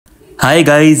Hi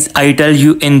guys, I tell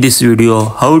you in this video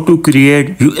how to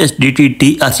create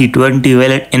USDT trc20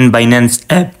 wallet in Binance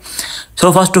app.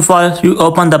 So first of all, you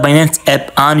open the Binance app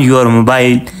on your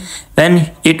mobile. When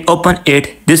it open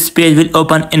it, this page will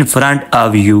open in front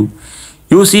of you.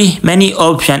 You see many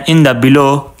options in the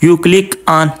below. You click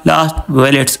on last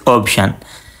wallets option.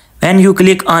 When you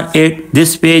click on it,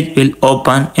 this page will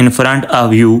open in front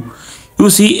of you. You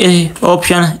see a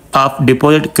option of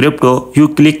deposit crypto.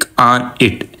 You click on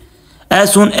it.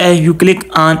 As soon as you click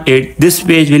on it, this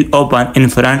page will open in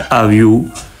front of you.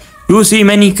 You see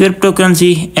many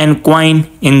cryptocurrency and coin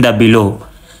in the below.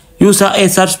 You saw a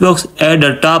search box at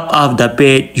the top of the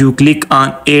page. You click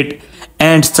on it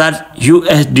and search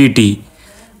USDT.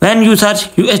 When you search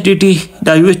USDT,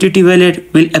 the USDT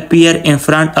wallet will appear in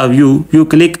front of you. You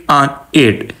click on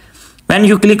it. When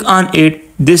you click on it,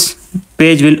 this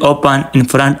page will open in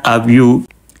front of you.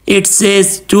 It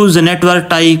says choose the network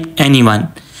type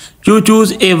anyone. You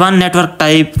choose a one network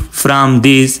type from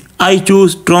these. I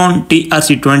choose Tron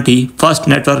trc20 first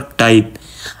network type.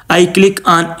 I click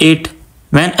on it.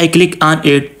 When I click on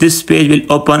it, this page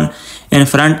will open in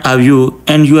front of you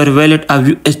and your wallet of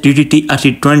USDT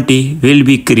trc20 will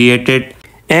be created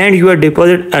and your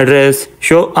deposit address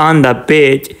show on the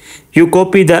page. You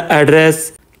copy the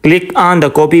address, click on the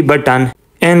copy button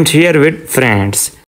and share with friends.